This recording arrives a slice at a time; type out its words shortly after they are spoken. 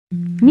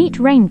Meet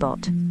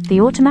RainBot, the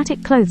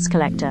automatic clothes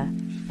collector,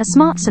 a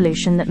smart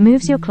solution that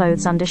moves your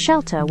clothes under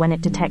shelter when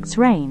it detects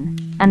rain,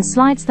 and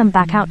slides them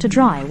back out to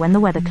dry when the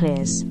weather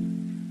clears.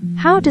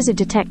 How does it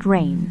detect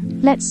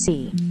rain? Let's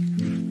see.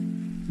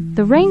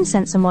 The rain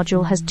sensor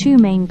module has two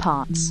main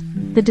parts: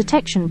 the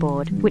detection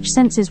board, which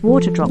senses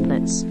water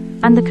droplets,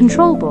 and the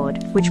control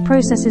board, which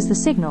processes the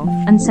signal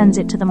and sends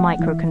it to the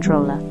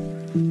microcontroller.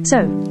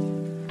 So,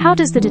 how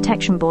does the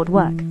detection board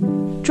work?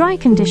 Dry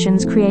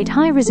conditions create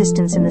high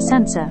resistance in the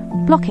sensor,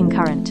 blocking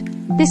current.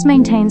 This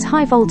maintains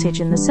high voltage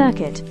in the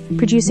circuit,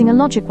 producing a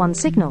logic 1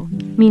 signal,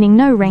 meaning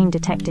no rain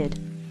detected.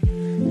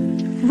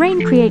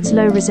 Rain creates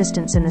low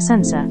resistance in the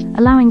sensor,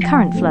 allowing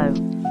current flow.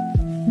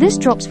 This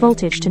drops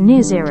voltage to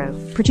near zero,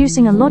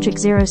 producing a logic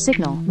 0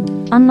 signal.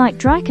 Unlike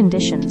dry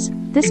conditions,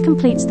 this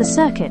completes the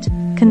circuit,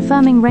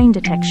 confirming rain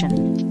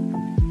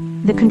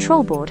detection. The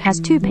control board has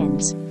 2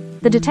 pins.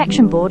 The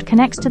detection board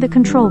connects to the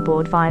control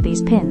board via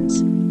these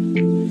pins.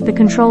 The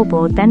control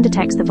board then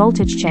detects the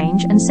voltage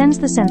change and sends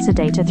the sensor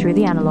data through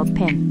the analog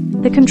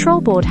pin. The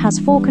control board has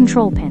 4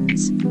 control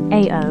pins: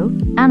 AO,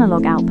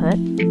 analog output,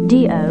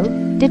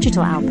 DO,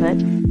 digital output,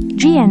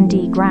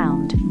 GND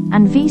ground,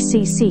 and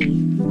VCC,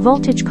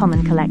 voltage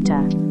common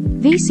collector.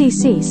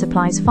 VCC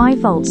supplies 5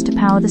 volts to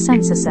power the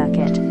sensor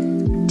circuit.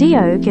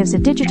 DO gives a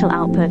digital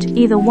output,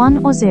 either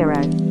 1 or 0.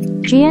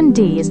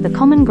 GND is the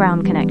common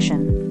ground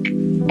connection.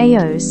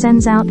 AO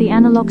sends out the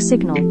analog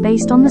signal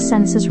based on the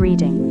sensor's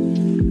reading.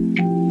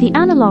 The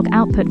analog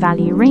output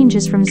value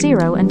ranges from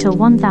 0 until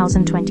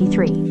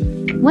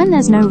 1023. When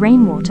there's no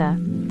rainwater,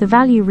 the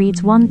value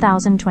reads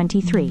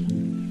 1023.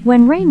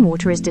 When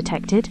rainwater is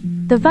detected,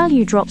 the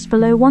value drops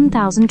below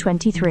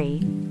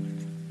 1023.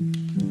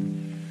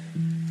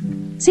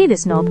 See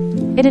this knob?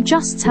 It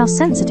adjusts how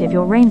sensitive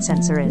your rain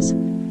sensor is.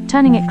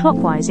 Turning it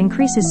clockwise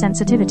increases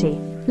sensitivity,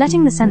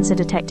 letting the sensor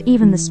detect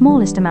even the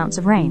smallest amounts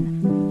of rain.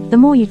 The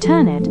more you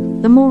turn it,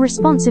 the more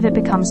responsive it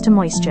becomes to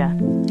moisture.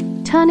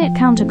 Turn it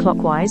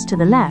counterclockwise to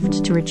the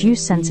left to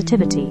reduce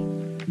sensitivity.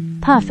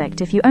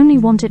 Perfect if you only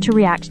want it to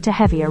react to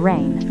heavier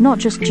rain, not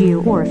just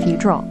dew or a few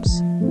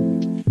drops.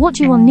 What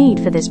you will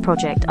need for this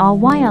project are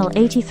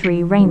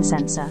YL83 rain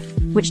sensor,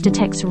 which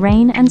detects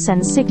rain and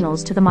sends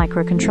signals to the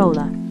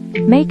microcontroller.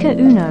 Maker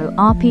Uno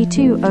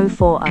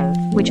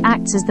RP2040, which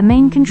acts as the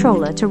main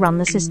controller to run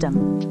the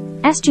system.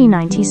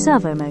 SG90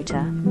 servo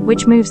motor,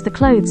 which moves the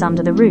clothes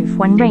under the roof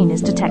when rain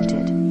is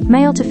detected.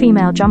 Male to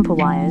female jumper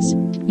wires,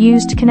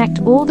 used to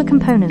connect all the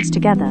components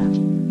together.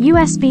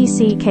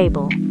 USB-C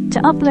cable, to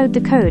upload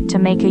the code to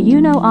Maker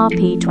Uno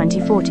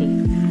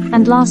RP2040.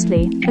 And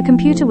lastly, a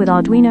computer with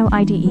Arduino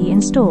IDE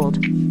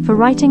installed, for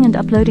writing and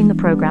uploading the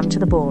program to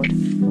the board.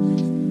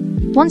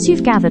 Once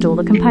you've gathered all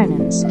the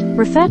components,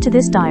 refer to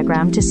this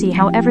diagram to see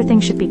how everything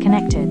should be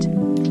connected.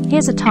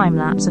 Here's a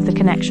time-lapse of the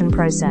connection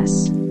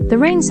process. The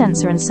rain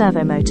sensor and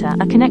servo motor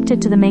are connected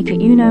to the Maker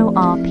Uno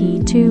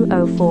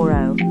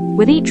RP2040,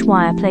 with each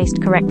wire placed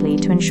correctly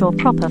to ensure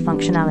proper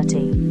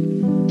functionality.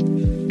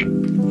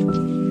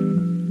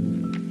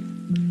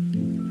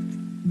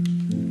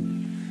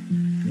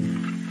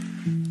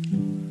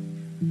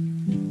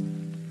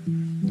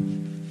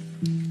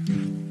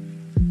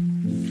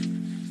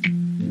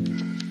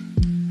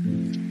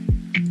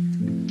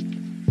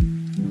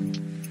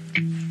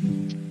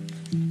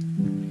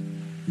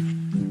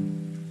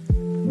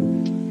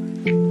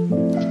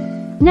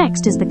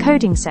 Next is the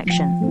coding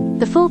section.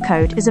 The full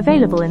code is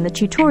available in the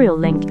tutorial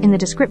link in the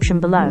description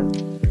below.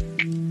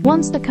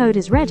 Once the code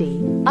is ready,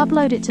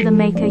 upload it to the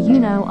Maker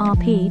Uno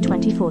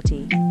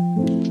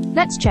RP2040.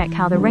 Let's check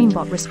how the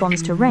RainBot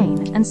responds to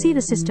rain and see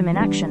the system in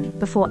action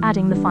before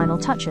adding the final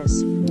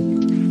touches.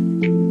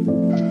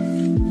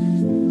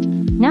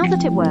 Now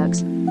that it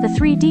works, the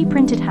 3D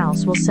printed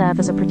house will serve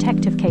as a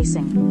protective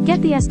casing.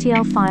 Get the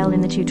STL file in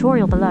the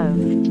tutorial below,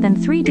 then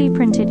 3D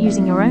print it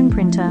using your own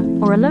printer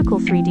or a local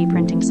 3D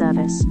printing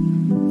service.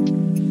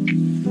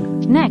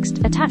 Next,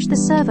 attach the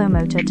servo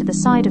motor to the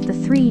side of the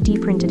 3D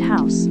printed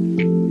house.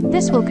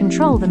 This will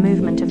control the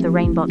movement of the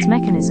RainBot's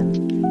mechanism,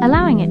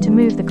 allowing it to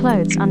move the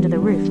clothes under the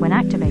roof when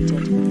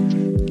activated.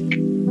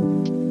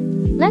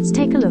 Let's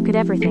take a look at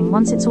everything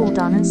once it's all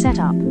done and set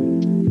up.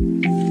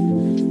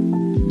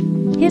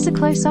 Here's a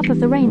close-up of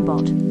the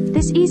RainBot.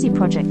 This easy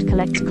project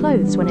collects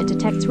clothes when it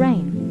detects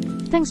rain.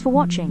 Thanks for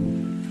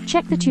watching.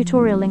 Check the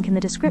tutorial link in the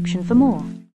description for more.